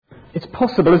It's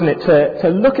possible, isn't it, to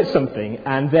look at something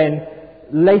and then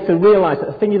later realise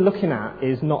that the thing you're looking at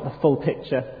is not the full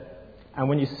picture. And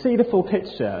when you see the full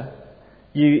picture,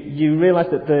 you realise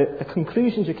that the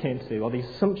conclusions you came to, or the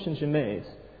assumptions you made,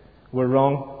 were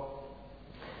wrong.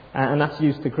 And that's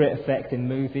used to great effect in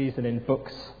movies and in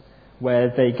books,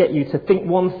 where they get you to think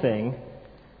one thing,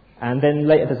 and then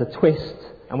later there's a twist,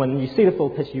 and when you see the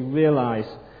full picture, you realise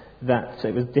that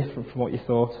it was different from what you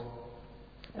thought.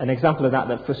 An example of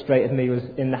that frustrated me was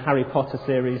in the Harry Potter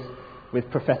series with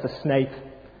Professor Snape.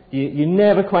 You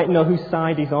never quite know whose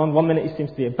side he's on. One minute he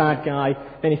seems to be a bad guy,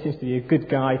 then he seems to be a good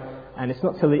guy, and it's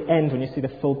not till the end when you see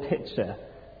the full picture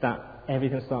that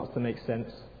everything starts to make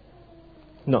sense.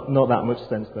 Not that much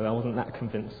sense, though. I wasn't that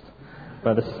convinced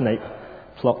by the Snape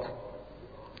plot.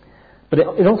 But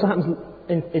it also happens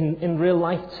in real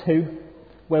life too,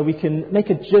 where we can make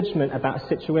a judgment about a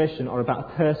situation or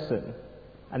about a person,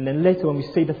 and then later when we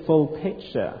see the full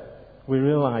picture, we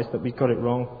realise that we got it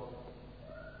wrong.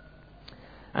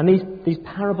 And these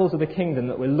parables of the kingdom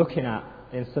that we're looking at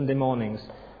in Sunday mornings,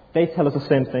 they tell us the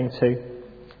same thing too.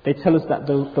 They tell us that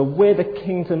the way the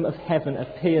kingdom of heaven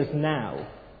appears now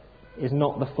is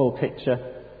not the full picture.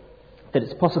 That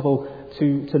it's possible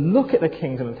to look at the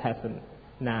kingdom of heaven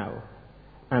now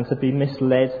and to be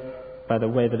misled by the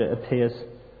way that it appears.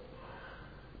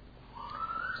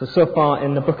 So far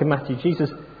in the book of Matthew, Jesus,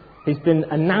 he's been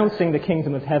announcing the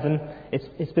kingdom of heaven.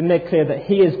 It's been made clear that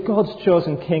he is God's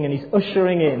chosen king and he's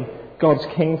ushering in God's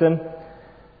kingdom.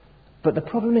 But the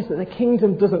problem is that the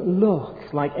kingdom doesn't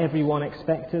look like everyone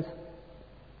expected.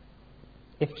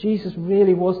 If Jesus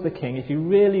really was the king, if he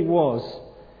really was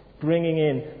bringing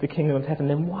in the kingdom of heaven,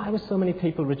 then why were so many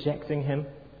people rejecting him?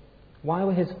 Why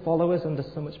were his followers under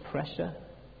so much pressure?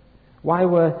 Why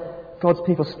were God's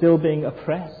people still being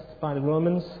oppressed by the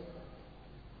Romans?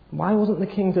 Why wasn't the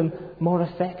kingdom more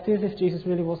effective if Jesus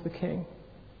really was the king?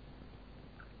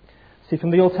 See,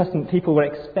 from the Old Testament, people were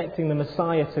expecting the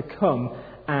Messiah to come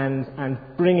and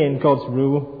bring in God's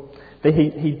rule.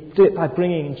 He'd do it by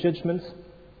bringing in judgment.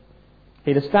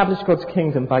 He'd establish God's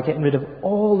kingdom by getting rid of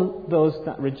all those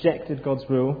that rejected God's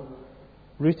rule,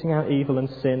 rooting out evil and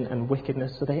sin and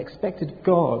wickedness. So they expected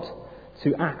God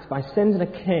to act by sending a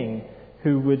king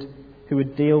who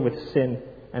would deal with sin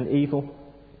and evil.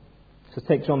 So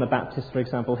take John the Baptist, for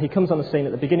example. He comes on the scene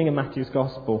at the beginning of Matthew's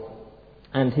Gospel,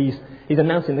 and he's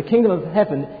announcing the kingdom of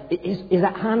heaven is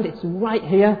at hand, it's right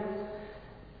here.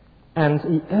 And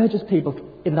he urges people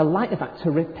in the light of that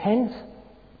to repent.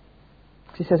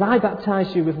 He says, I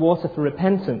baptize you with water for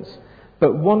repentance,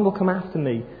 but one will come after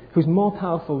me who's more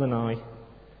powerful than I,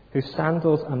 whose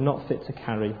sandals I'm not fit to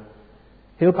carry.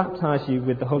 He'll baptize you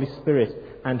with the Holy Spirit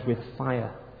and with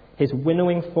fire. His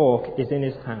winnowing fork is in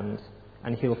his hand,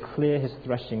 and he'll clear his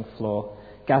threshing floor,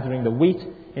 gathering the wheat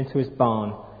into his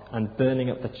barn and burning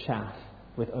up the chaff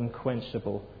with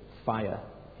unquenchable fire.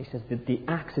 He says that the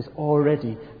axe is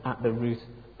already at the root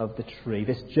of the tree.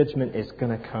 This judgment is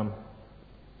going to come.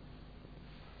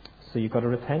 So you've got to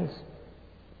repent.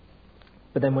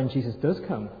 But then when Jesus does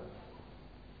come,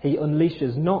 he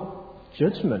unleashes not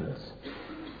judgment,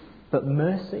 but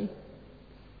mercy.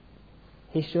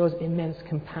 He shows immense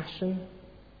compassion.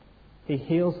 He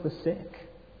heals the sick.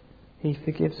 He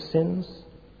forgives sins.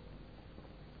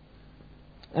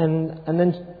 And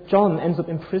then John ends up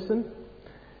in prison.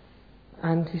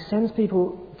 And he sends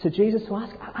people to Jesus to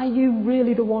ask, are you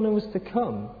really the one who was to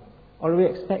come? Or are we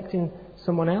expecting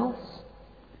someone else?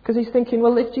 Because he's thinking,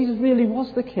 well, if Jesus really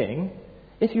was the king,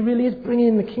 if he really is bringing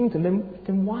in the kingdom,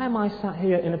 then why am I sat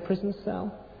here in a prison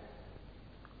cell?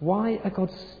 Why are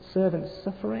God's servants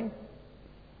suffering?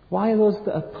 Why are those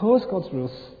that oppose God's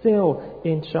rules still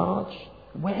in charge?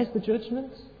 Where's the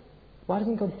judgment? Why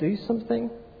doesn't God do something?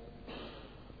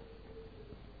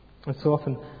 And so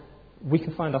often we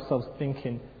can find ourselves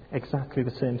thinking exactly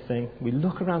the same thing. We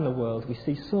look around the world, we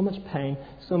see so much pain,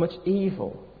 so much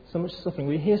evil, so much suffering.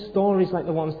 We hear stories like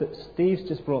the ones that Steve's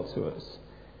just brought to us.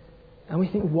 And we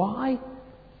think, why?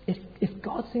 If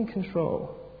God's in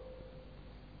control,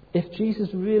 if Jesus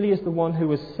really is the one who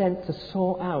was sent to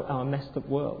sort out our messed up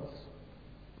world,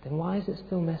 then why is it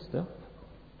still messed up?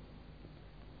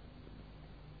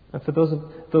 And for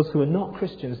those who are not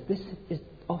Christians, this is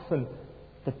often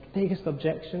the biggest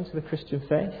objection to the Christian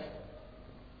faith.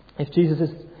 If Jesus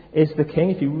is the king,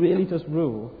 if he really does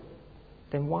rule,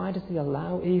 then why does he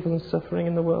allow evil and suffering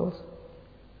in the world?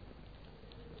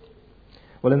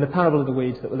 Well, in the parable of the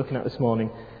weeds that we're looking at this morning,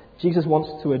 Jesus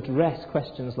wants to address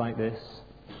questions like this.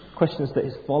 Questions that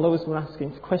his followers were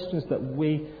asking, questions that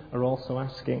we are also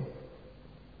asking.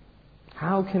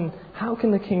 How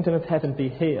can the kingdom of heaven be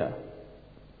here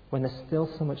when there's still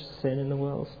so much sin in the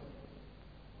world?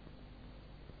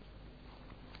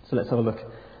 So let's have a look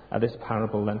at this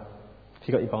parable then. If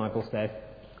you've got your Bibles there,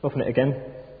 open it again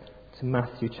to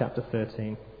Matthew chapter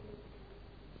 13.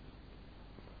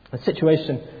 A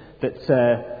situation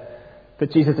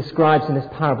that Jesus describes in this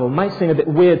parable might seem a bit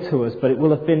weird to us, but it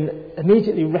will have been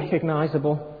immediately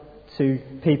recognisable to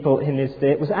people in his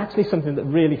day. It was actually something that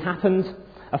really happened.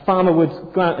 A farmer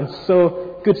would go out and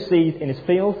sow good seed in his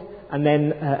field, and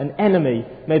then an enemy,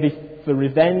 maybe for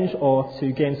revenge or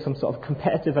to gain some sort of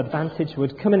competitive advantage,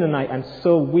 would come in the night and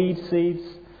sow weed seeds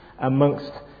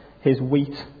amongst his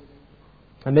wheat.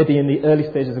 And maybe in the early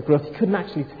stages of growth, you couldn't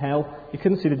actually tell, you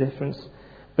couldn't see the difference,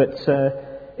 but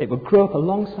it would grow up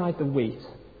alongside the wheat,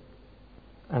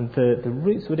 and the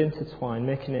roots would intertwine,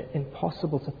 making it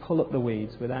impossible to pull up the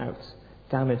weeds without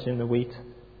damaging the wheat.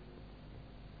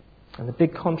 And the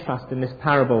big contrast in this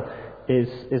parable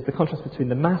is the contrast between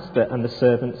the master and the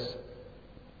servants.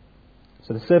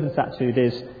 So the servant's attitude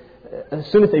is, as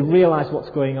soon as they realise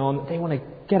what's going on, they want to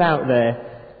get out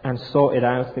there and sort it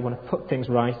out. They want to put things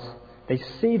right. They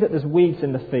see that there's weeds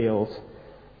in the field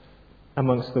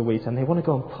amongst the wheat, and they want to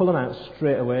go and pull them out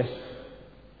straight away.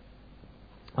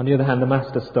 On the other hand, the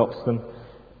master stops them.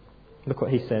 Look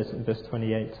what he says in verse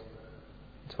 28 and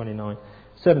 29.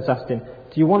 Servants asked him,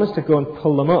 "Do you want us to go and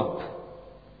pull them up?"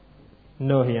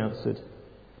 "No," he answered,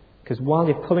 "because while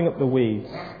you're pulling up the weeds,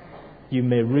 you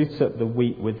may root up the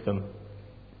wheat with them.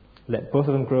 Let both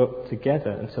of them grow up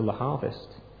together until the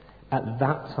harvest. At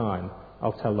that time,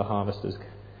 I'll tell the harvesters,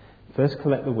 first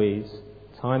collect the weeds,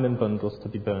 tie them in bundles to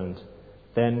be burned,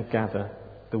 then gather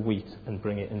the wheat and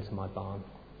bring it into my barn."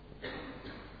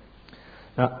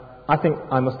 Now, I think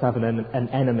I must have an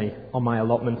enemy on my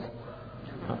allotment.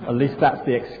 At least that's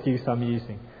the excuse I'm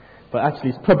using. But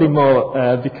actually, it's probably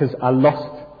more because I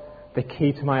lost the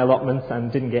key to my allotment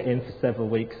and didn't get in for several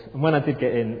weeks. And when I did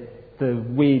get in, the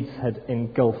weeds had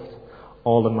engulfed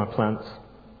all of my plants.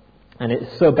 And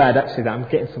it's so bad, actually, that I'm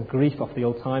getting some grief off the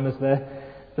old-timers there.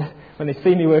 When they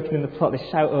see me working in the plot, they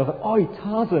shout over, "Oi,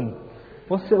 Tarzan,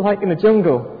 what's it like in the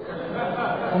jungle?"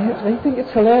 They think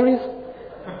it's hilarious.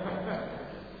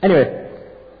 Anyway,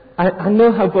 I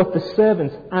know how both the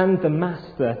servants and the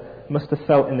master must have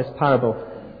felt in this parable.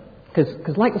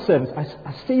 Because like the servants,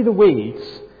 I see the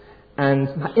weeds,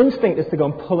 and my instinct is to go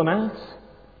and pull them out.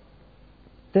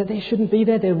 They shouldn't be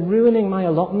there. They're ruining my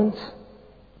allotment.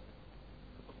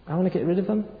 I want to get rid of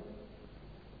them.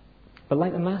 But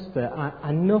like the master,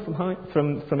 I know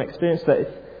from experience that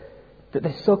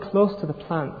they're so close to the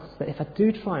plants that if I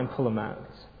do try and pull them out,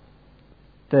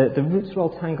 the roots are all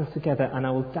tangled together, and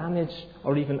I will damage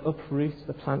or even uproot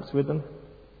the plants with them.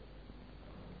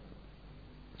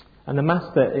 And the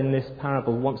master in this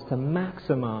parable wants to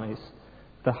maximise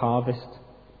the harvest.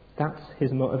 That's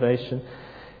his motivation.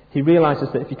 He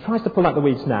realises that if he tries to pull out the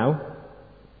weeds now,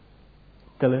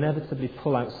 they'll inevitably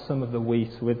pull out some of the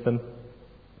wheat with them.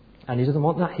 And he doesn't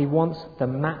want that. He wants the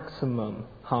maximum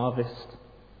harvest.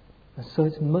 And so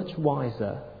it's much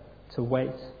wiser to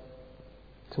wait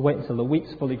until the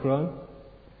wheat's fully grown,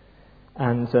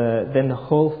 and then the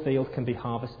whole field can be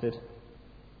harvested.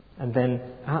 And then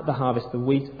at the harvest, the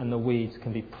wheat and the weeds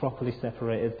can be properly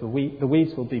separated. The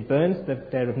weeds will be burned,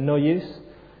 they're of no use,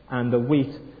 and the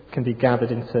wheat can be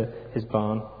gathered into his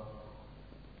barn.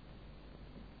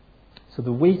 So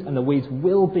the wheat and the weeds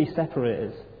will be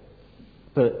separated,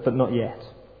 but not yet.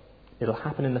 It'll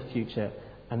happen in the future,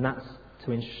 and that's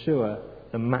to ensure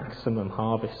the maximum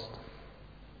harvest.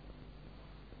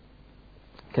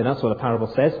 Okay, that's what the parable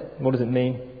says. What does it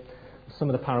mean? Some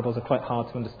of the parables are quite hard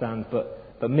to understand, but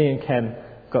me and Ken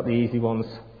got the easy ones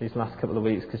these last couple of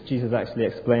weeks because Jesus actually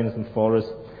explains them for us.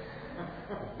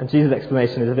 And Jesus'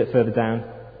 explanation is a bit further down,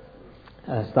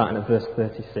 starting at verse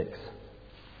 36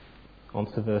 on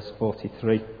to verse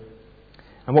 43.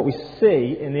 And what we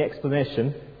see in the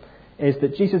explanation is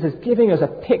that Jesus is giving us a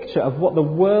picture of what the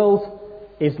world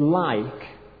is like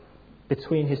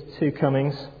between his two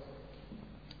comings.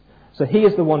 So he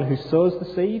is the one who sows the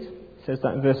seed, it says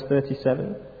that in verse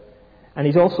 37. And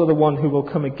he's also the one who will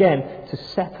come again to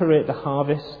separate the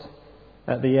harvest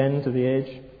at the end of the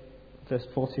age, verse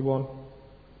 41.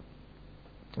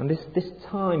 And this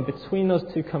time between those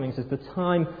two comings is the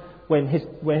time when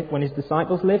his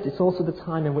disciples lived. It's also the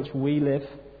time in which we live.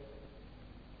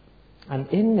 And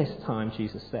in this time,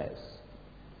 Jesus says,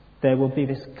 there will be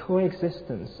this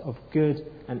coexistence of good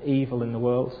and evil in the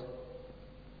world.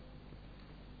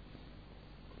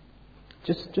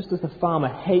 Just as the farmer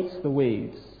hates the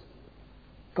weeds,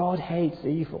 God hates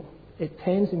evil. It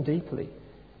pains him deeply.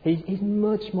 He's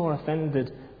much more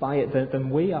offended by it than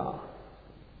we are.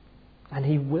 And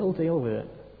he will deal with it.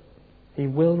 He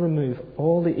will remove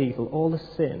all the evil, all the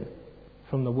sin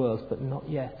from the world, but not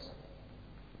yet.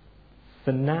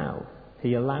 For now,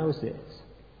 he allows it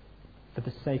for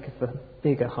the sake of the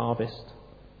bigger harvest.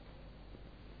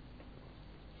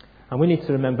 And we need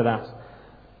to remember that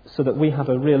so that we have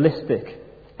a realistic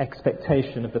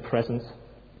expectation of the present.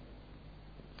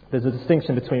 There's a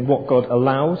distinction between what God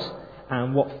allows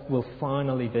and what will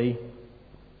finally be.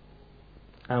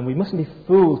 And we mustn't be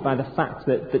fooled by the fact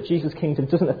that Jesus' kingdom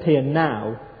doesn't appear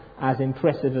now as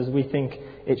impressive as we think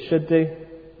it should do.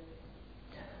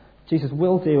 Jesus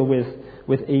will deal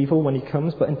with evil when he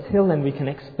comes, but until then we can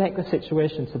expect the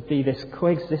situation to be this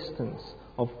coexistence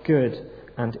of good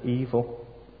and evil.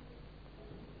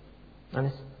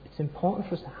 And it's important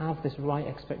for us to have this right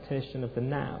expectation of the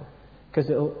now, because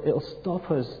it'll stop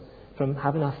us from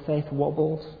having our faith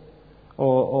wobbled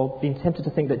or being tempted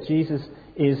to think that Jesus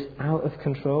is out of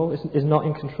control, is not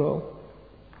in control.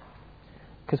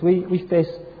 Because we face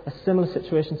a similar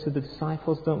situation to the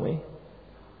disciples, don't we?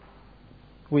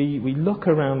 We look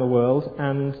around the world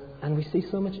and we see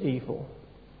so much evil.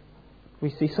 We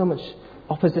see so much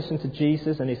opposition to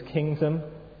Jesus and his kingdom.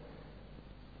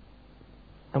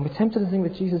 And we're tempted to think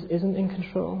that Jesus isn't in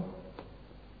control.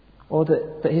 Or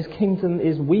that his kingdom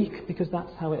is weak because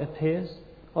that's how it appears.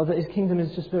 Or that his kingdom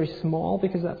is just very small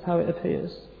because that's how it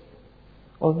appears.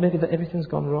 Or maybe that everything's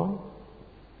gone wrong.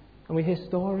 And we hear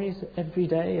stories every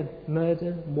day of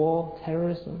murder, war,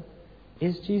 terrorism.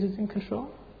 Is Jesus in control?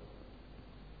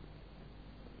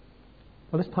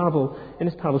 Well, in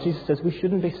this parable, Jesus says we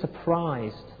shouldn't be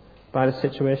surprised by the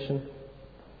situation.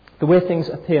 The way things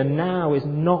appear now is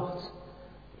not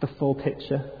the full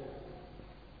picture.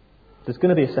 There's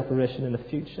going to be a separation in the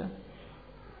future.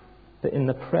 But in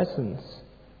the present,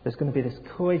 there's going to be this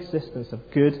coexistence of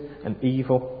good and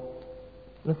evil.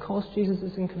 And of course, Jesus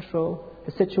is in control.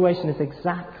 The situation is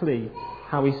exactly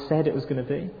how he said it was going to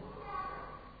be.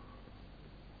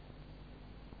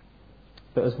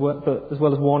 But as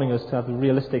well as warning us to have a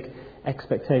realistic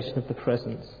expectation of the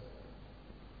present,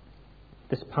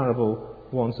 this parable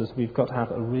warns us we've got to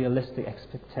have a realistic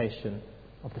expectation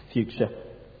of the future.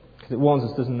 Because it warns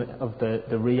us, doesn't it, of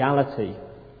the reality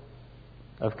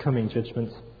of coming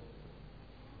judgment.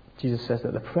 Jesus says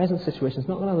that the present situation is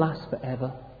not going to last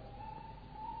forever.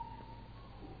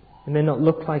 It may not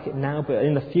look like it now, but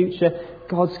in the future,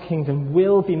 God's kingdom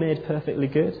will be made perfectly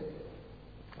good.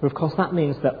 But of course that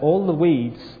means that all the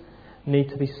weeds need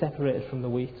to be separated from the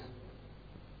wheat.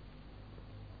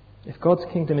 If God's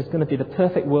kingdom is going to be the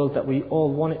perfect world that we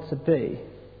all want it to be,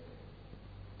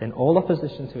 then all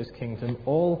opposition to his kingdom,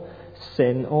 all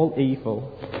sin, all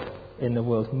evil in the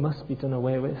world must be done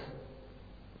away with.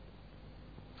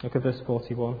 Look at verse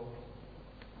 41.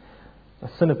 The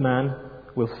Son of Man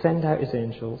will send out his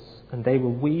angels, and they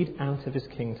will weed out of his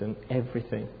kingdom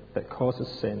everything that causes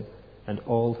sin and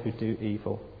all who do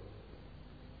evil.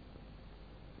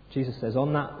 Jesus says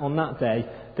on that day,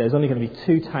 there's only going to be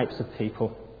two types of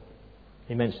people.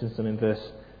 He mentions them in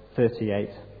verse 38.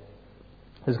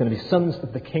 There's going to be sons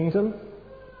of the kingdom,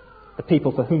 the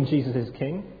people for whom Jesus is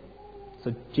king.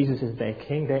 So Jesus is their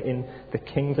king, they're in the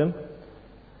kingdom.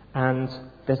 And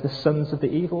there's the sons of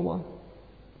the evil one,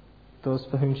 those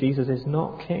for whom Jesus is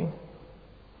not king.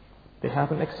 They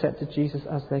haven't accepted Jesus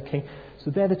as their king.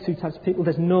 So they're the two types of people.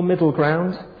 There's no middle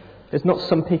ground. There's not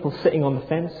some people sitting on the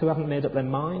fence who haven't made up their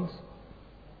minds.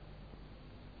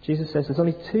 Jesus says there's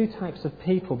only two types of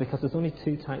people because there's only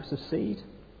two types of seed.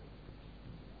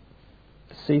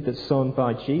 The seed that's sown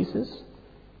by Jesus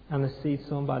and the seed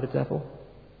sown by the devil.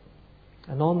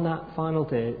 And on that final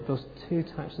day, those two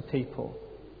types of people,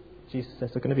 Jesus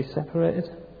says, are going to be separated.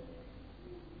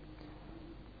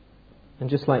 And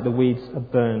just like the weeds are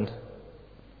burned,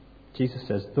 Jesus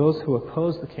says, those who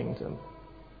oppose the kingdom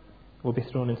will be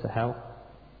thrown into hell.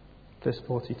 Verse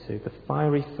 42, the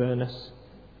fiery furnace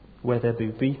where there be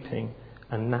weeping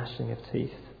and gnashing of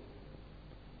teeth.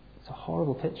 It's a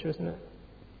horrible picture, isn't it?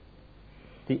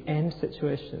 The end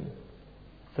situation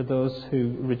for those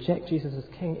who reject Jesus as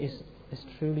king is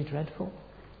truly dreadful.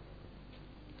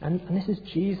 And this is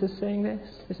Jesus saying this.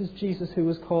 This is Jesus who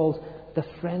was called the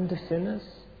friend of sinners.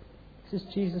 This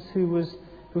is Jesus who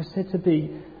was said to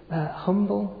be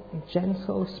humble and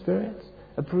gentle of spirit.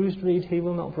 A bruised reed he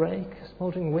will not break, a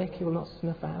smouldering wick he will not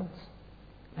snuff out.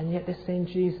 And yet this same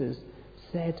Jesus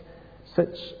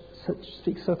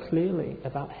speaks so clearly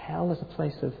about hell as a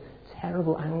place of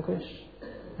terrible anguish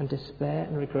and despair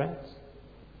and regret.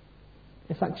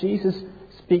 In fact, Jesus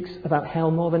speaks about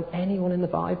hell more than anyone in the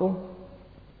Bible.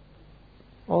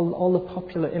 All the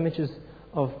popular images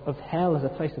of hell as a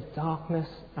place of darkness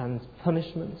and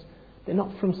punishment, they're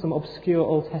not from some obscure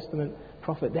Old Testament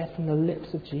prophet, they're from the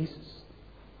lips of Jesus.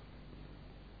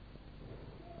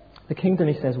 The kingdom,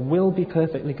 he says, will be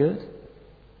perfectly good.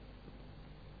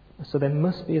 So there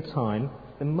must be a time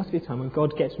when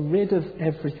God gets rid of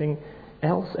everything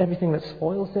else, everything that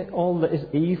spoils it, all that is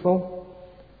evil.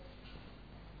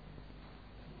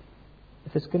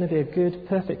 If there's going to be a good,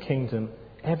 perfect kingdom,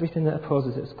 everything that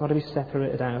opposes it has got to be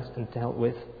separated out and dealt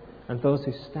with. And those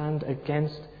who stand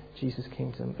against Jesus'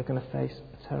 kingdom are going to face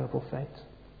a terrible fate.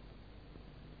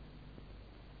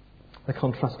 The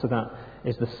contrast to that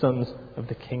is the sons of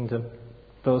the kingdom,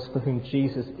 those for whom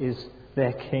Jesus is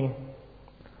their king.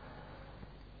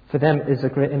 For them is a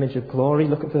great image of glory.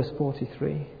 Look at verse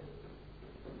 43.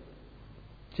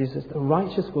 Jesus, the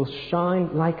righteous will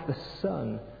shine like the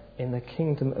sun in the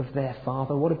kingdom of their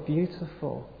Father. What a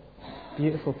beautiful,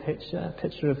 beautiful picture. A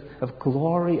picture of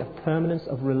glory, of permanence,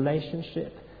 of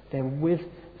relationship. They're with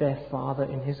their Father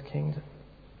in His kingdom.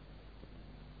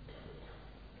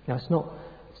 Now, it's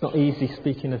not easy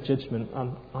speaking of judgment.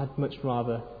 I'd much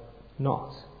rather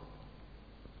not.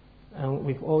 And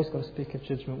we've always got to speak of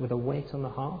judgment with a weight on the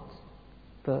heart.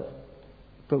 But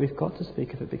we've got to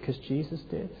speak of it because Jesus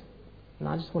did. And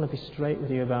I just want to be straight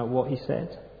with you about what He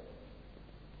said.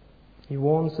 He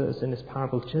warns us in this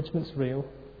parable, judgment's real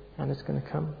and it's going to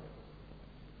come.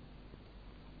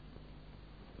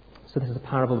 So this is a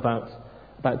parable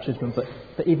about judgment, but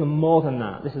even more than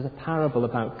that, this is a parable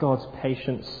about God's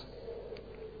patience.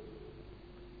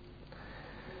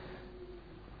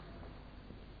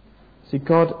 See,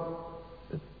 God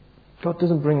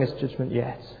doesn't bring us judgment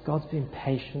yet. God's being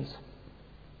patient.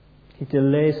 He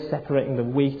delays separating the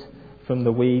wheat from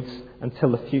the weeds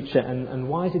until the future. And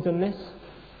why has He done this?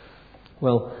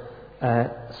 Well,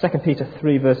 2 Peter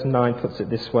 3 verse 9 puts it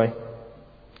this way.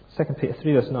 2 Peter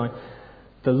 3 verse 9.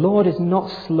 The Lord is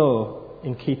not slow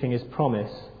in keeping His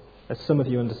promise, as some of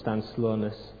you understand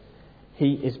slowness.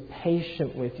 He is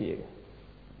patient with you,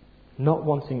 not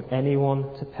wanting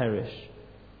anyone to perish,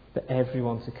 but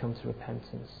everyone to come to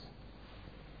repentance.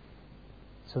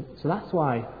 So that's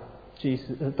why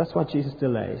Jesus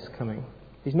delays coming.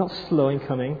 He's not slow in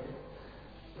coming,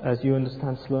 as you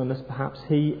understand slowness perhaps.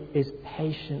 He is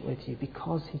patient with you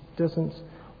because He doesn't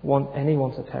want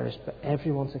anyone to perish, but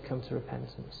everyone to come to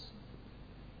repentance.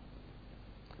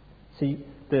 See,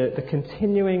 the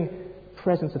continuing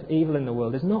presence of evil in the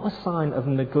world is not a sign of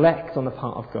neglect on the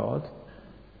part of God.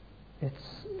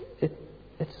 It's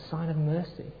a sign of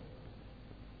mercy.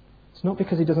 It's not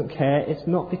because He doesn't care. It's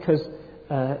not because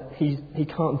he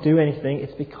can't do anything.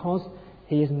 It's because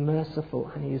He is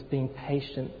merciful and He is being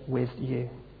patient with you.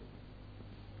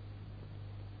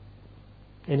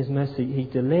 In His mercy, He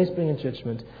delays bringing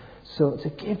judgment, so to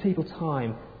give people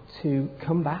time to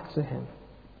come back to Him.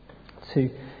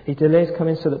 He delays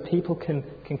coming so that people can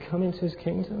come into His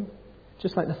kingdom.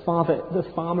 Just like the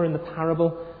farmer in the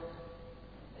parable,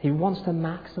 he wants to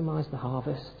maximize the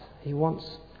harvest. He wants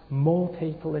more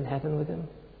people in heaven with Him.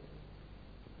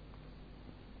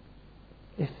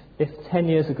 If 10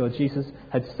 years ago Jesus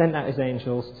had sent out His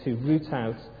angels to root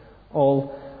out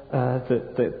all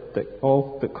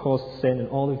that caused sin and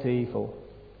all of the evil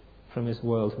from His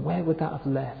world, where would that have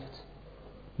left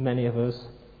many of us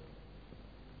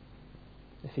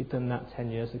if He'd done that 10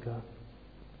 years ago?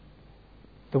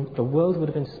 The world would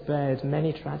have been spared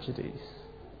many tragedies.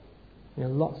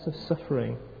 Lots of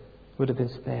suffering would have been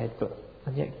spared,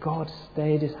 and yet God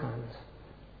stayed His hand.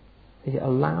 He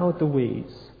allowed the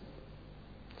weeds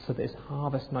so that His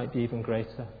harvest might be even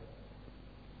greater.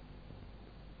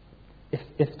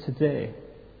 If today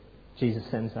Jesus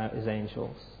sends out His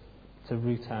angels to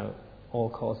root out all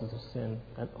causes of sin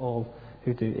and all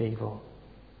who do evil,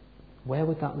 where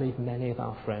would that leave many of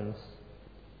our friends,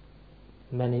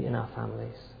 many in our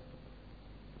families?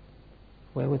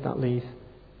 Where would that leave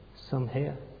some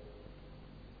here?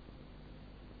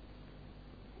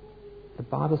 The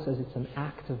Bible says it's an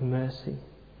act of mercy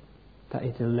that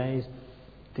He delays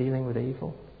dealing with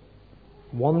evil.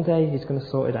 One day He's going to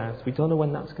sort it out. We don't know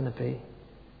when that's going to be.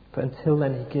 But until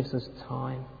then, He gives us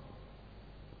time.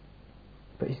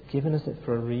 But He's given us it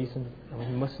for a reason, and we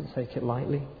mustn't take it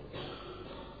lightly.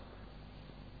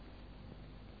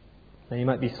 Now, you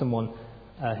might be someone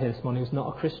here this morning who's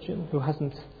not a Christian, who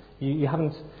you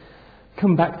haven't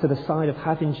come back to the side of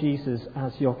having Jesus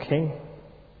as your King.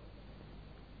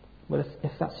 Well,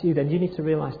 if that's you, then you need to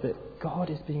realise that God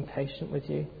is being patient with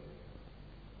you.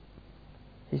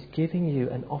 He's giving you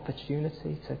an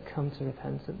opportunity to come to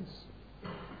repentance,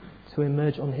 to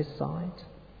emerge on His side.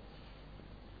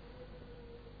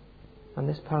 And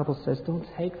this parable says, don't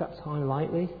take that time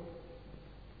lightly.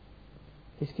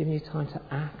 He's giving you time to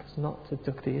act, not to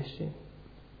duck the issue.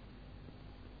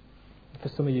 For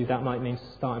some of you, that might mean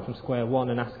starting from square one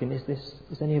and asking,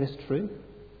 is any of this true?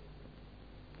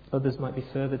 Others might be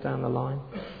further down the line.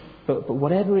 But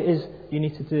whatever it is you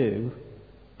need to do,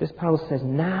 this parable says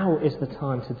now is the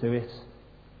time to do it.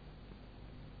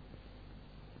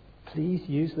 Please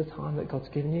use the time that God's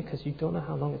given you, because you don't know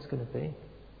how long it's going to be.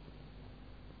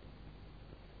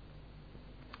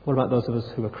 What about those of us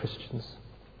who are Christians?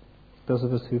 Those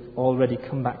of us who've already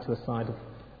come back to the side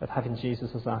of having Jesus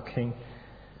as our King?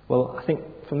 Well, I think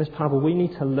from this parable we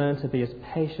need to learn to be as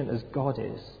patient as God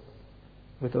is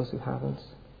with those who haven't.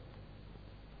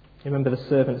 You remember the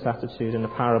servant's attitude in the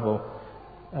parable.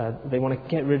 They want to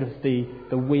get rid of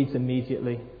the weeds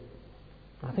immediately.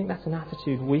 I think that's an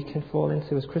attitude we can fall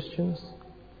into as Christians.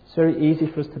 It's very easy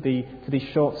for us to be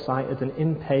short-sighted and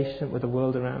impatient with the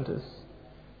world around us.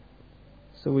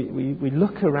 So we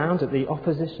look around at the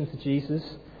opposition to Jesus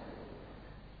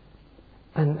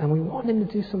and we want him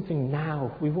to do something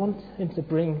now. We want him to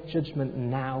bring judgment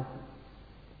now.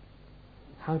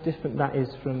 How different that is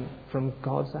from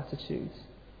God's attitude.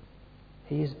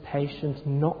 He is patient,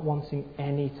 not wanting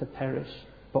any to perish,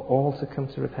 but all to come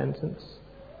to repentance.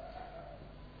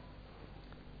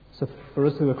 So for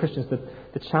us who are Christians,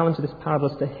 the challenge of this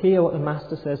parable is to hear what the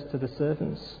Master says to the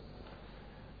servants.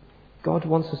 God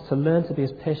wants us to learn to be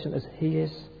as patient as he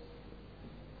is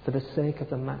for the sake of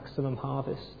the maximum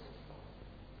harvest.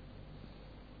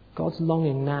 God's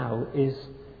longing now is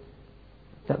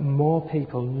that more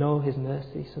people know his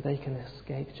mercy so they can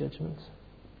escape judgment.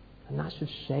 And that should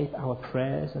shape our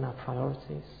prayers and our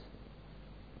priorities.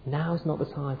 Now is not the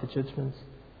time for judgment.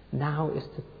 Now is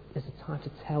the time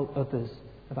to tell others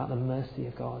about the mercy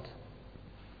of God.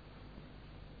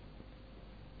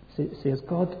 See,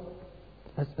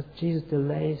 as Jesus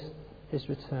delays his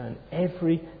return,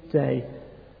 every day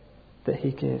that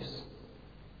he gives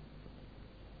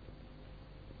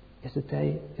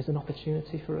is an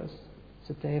opportunity for us. It's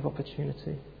a day of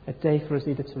opportunity. A day for us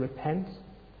either to repent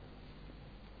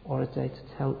or a day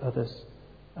to tell others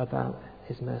about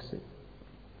his mercy.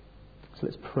 So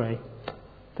let's pray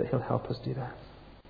that he'll help us do that.